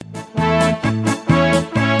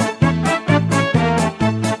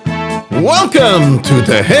Welcome to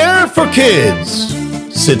The Hair for Kids.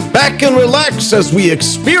 Sit back and relax as we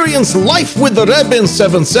experience life with the Rebbe in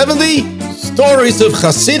 770, stories of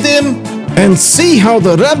Hasidim, and see how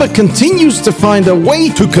the Rebbe continues to find a way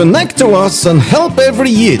to connect to us and help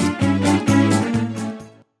every Yid.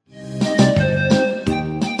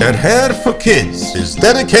 The Hair for Kids is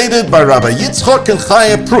dedicated by Rabbi Yitzchak and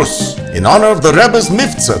Chaya Prus in honor of the Rebbe's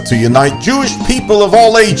mitzvah to unite Jewish people of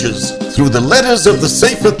all ages through the letters of the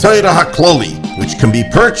Sefer Torah HaKloli, which can be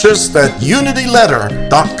purchased at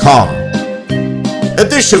unityletter.com.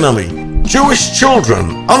 Additionally, Jewish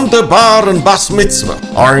children under bar and bas mitzvah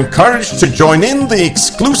are encouraged to join in the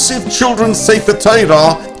exclusive children's Sefer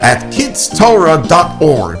Torah at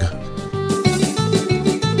kidstorah.org.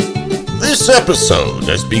 This episode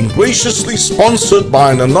has been graciously sponsored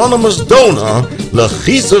by an anonymous donor,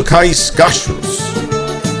 Lechizuk HaIskashrus.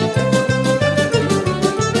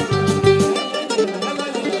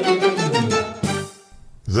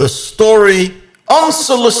 The story,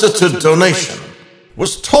 Unsolicited Donation,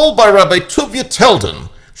 was told by Rabbi Teldon,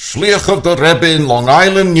 Shliach of the Rebbe in Long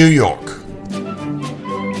Island, New York.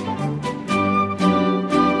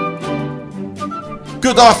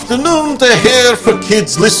 Good afternoon, the Hair for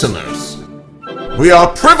Kids listeners. We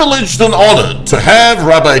are privileged and honored to have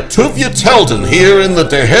Rabbi Teldon here in the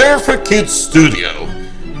Hair for Kids studio.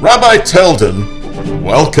 Rabbi Teldon,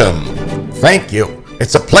 welcome. Thank you.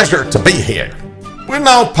 It's a pleasure to be here. We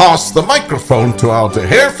now pass the microphone to our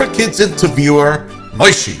Hair for Kids interviewer,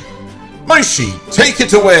 Moshe. Moshe, take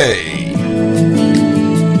it away.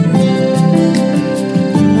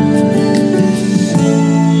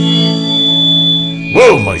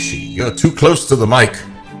 Whoa, Moshe, you're too close to the mic.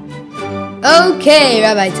 Okay,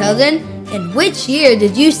 Rabbi Teldon, in which year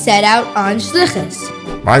did you set out on Shlichus?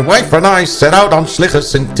 My wife and I set out on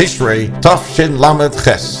Shlichus in Tishrei, Tafshin Lamed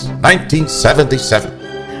Ches, 1977.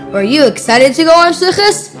 Were you excited to go on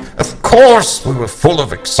Shlichus? Of course, we were full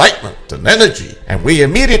of excitement and energy, and we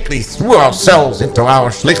immediately threw ourselves into our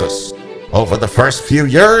Shlichus. Over the first few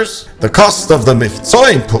years, the cost of the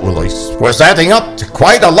Mivtzoim Pu'ulis was adding up to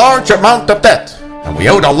quite a large amount of debt, and we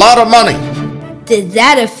owed a lot of money. Did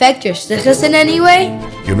that affect your Shlichus in any way?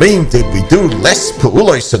 You mean, did we do less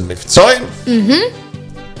Pu'ulis and Mivtzoim? Mm-hmm.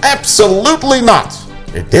 Absolutely not.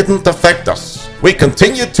 It didn't affect us. We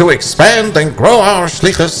continued to expand and grow our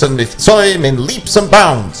shlichus and mivtzoim in leaps and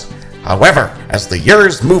bounds. However, as the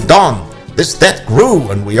years moved on, this debt grew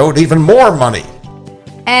and we owed even more money.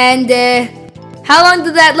 And, how long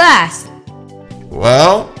did that last?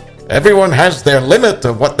 Well, everyone has their limit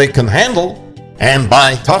of what they can handle. And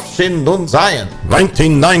by Tafshin Nun Zayin,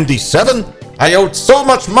 1997, I owed so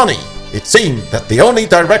much money, it seemed that the only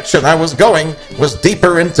direction I was going was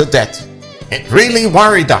deeper into debt. It really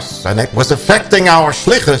worried us, and it was affecting our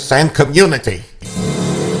shlichus and community.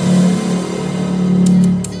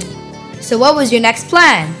 So what was your next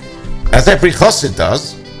plan? As every chassid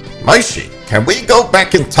does, Moshe, can we go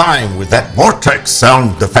back in time with that vortex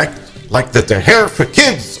sound effect, like the Hair for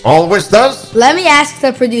Kids always does? Let me ask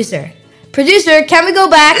the producer. Producer, can we go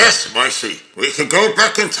back? Yes, Moshe, we can go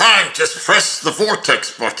back in time. Just press the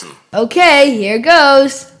vortex button. Okay, here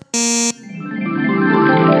goes.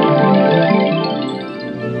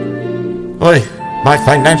 Oy, my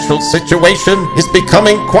financial situation is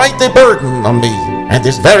becoming quite a burden on me and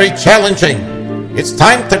is very challenging. It's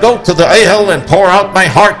time to go to the Ohel and pour out my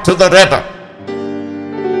heart to the Rebbe.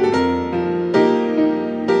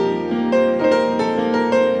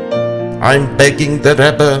 I'm begging the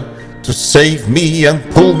Rebbe to save me and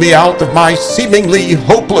pull me out of my seemingly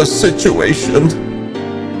hopeless situation.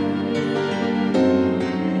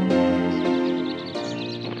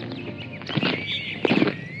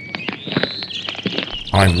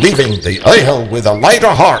 I'm leaving the Ohel with a lighter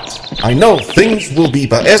heart. I know things will be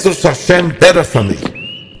Be'ezus Hashem better for me.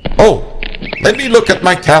 Oh, let me look at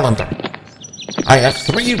my calendar. I have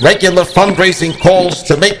 3 regular fundraising calls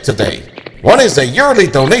to make today. One is a yearly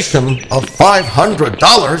donation of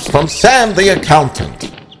 $500 from Sam the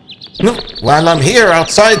accountant. While I'm here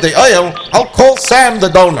outside the Ohel, I'll call Sam the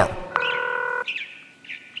donor.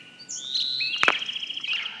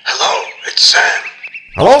 Hello, it's Sam.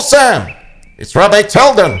 Hello, Sam. It's Rabbi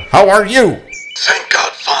Teldon. How are you? Thank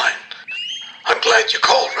God, fine. I'm glad you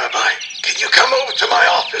called, Rabbi. Can you come over to my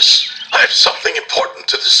office? I have something important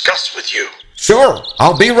to discuss with you. Sure,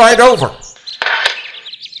 I'll be right over.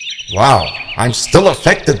 Wow, I'm still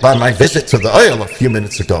affected by my visit to the Ohel a few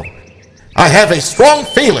minutes ago. I have a strong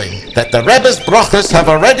feeling that the Rebbe's brachas have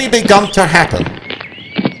already begun to happen.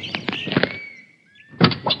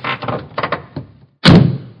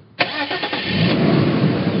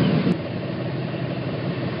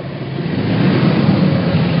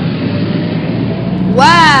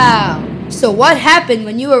 So what happened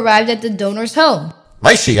when you arrived at the donor's home?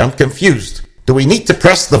 Maishi, I'm confused. Do we need to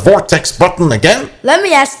press the vortex button again? Let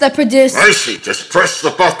me ask the producer. Maishi, just press the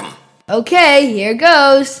button. Okay, here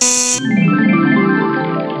goes.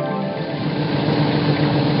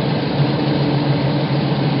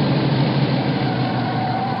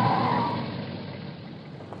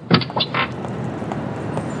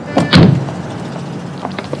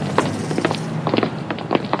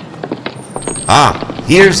 Ah,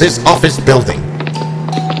 here's his office building.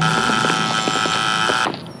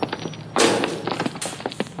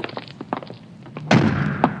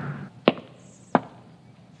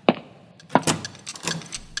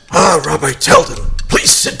 Rabbi Teldon,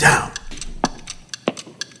 please sit down.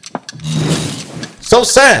 So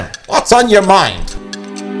Sam, what's on your mind?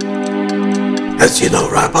 As you know,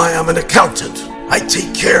 Rabbi, I'm an accountant. I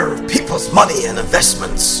take care of people's money and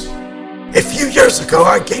investments. A few years ago,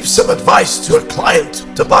 I gave some advice to a client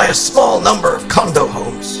to buy a small number of condo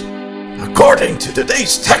homes. According to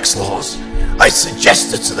today's tax laws, I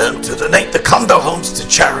suggested to them to donate the condo homes to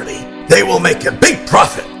charity. They will make a big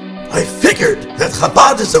profit. I figured that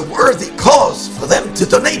Chabad is a worthy cause for them to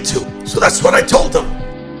donate to, so that's what I told them.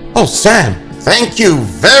 Oh, Sam, thank you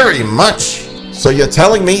very much. So you're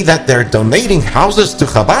telling me that they're donating houses to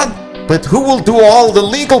Chabad? But who will do all the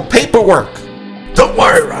legal paperwork? Don't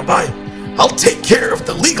worry, Rabbi. I'll take care of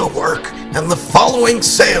the legal work and the following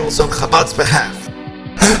sales on Chabad's behalf.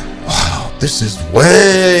 Wow, this is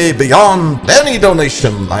way beyond any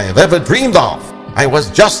donation I have ever dreamed of. I was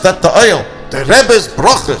just at the Ohel. The Rebbe's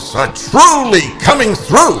brachas are truly coming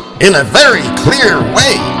through in a very clear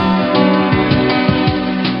way.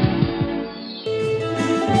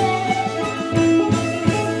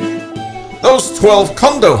 Those 12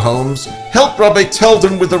 condo homes helped Rabbi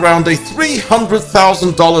Teldon with around a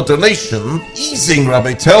 $300,000 donation, easing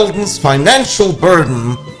Rabbi Teldon's financial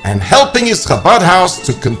burden and helping his Chabad house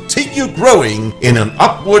to continue growing in an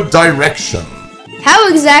upward direction. How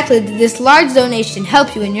exactly did this large donation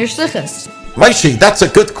help you in your shlichus? Maishi, that's a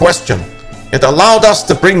good question. It allowed us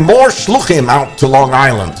to bring more shluchim out to Long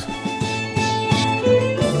Island.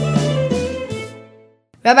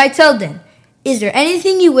 Rabbi Teldon, is there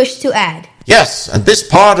anything you wish to add? Yes, and this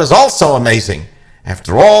part is also amazing.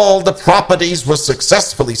 After all the properties were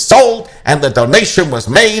successfully sold and the donation was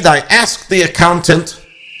made, I asked the accountant,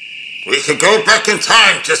 "We can go back in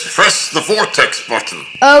time, just press the vortex button."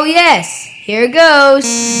 Oh yes, here goes.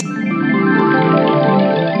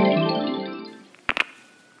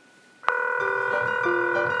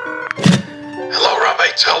 Hello, Rabbi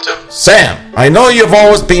Teldon. Sam, I know you've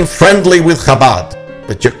always been friendly with Chabad,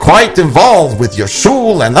 but you're quite involved with your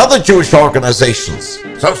shul and other Jewish organizations.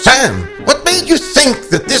 So Sam, what made you think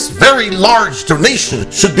that this very large donation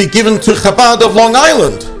should be given to Chabad of Long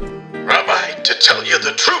Island? Rabbi, to tell you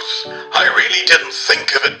the truth, I really didn't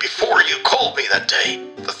think of it before you called me that day.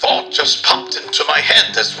 The thought just popped into my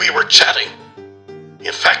head as we were chatting.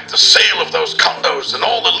 In fact, the sale of those condos and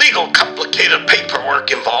all the legal complicated paperwork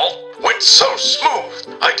involved went so smooth,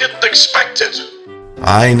 I didn't expect it.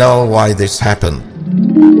 I know why this happened.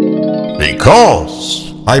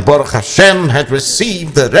 Because I, Baruch Hashem, had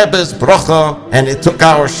received the Rebbe's bracha, and it took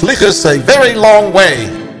our shlichus a very long way.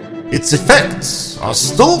 Its effects are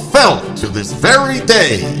still felt to this very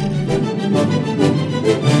day.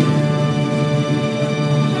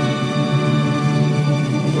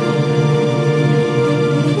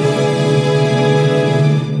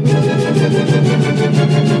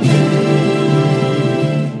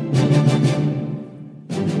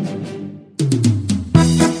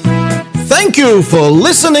 Thank you for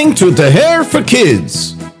listening to Deher for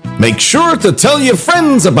Kids. Make sure to tell your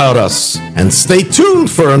friends about us and stay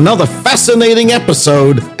tuned for another fascinating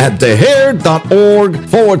episode at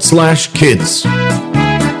deher.org/kids.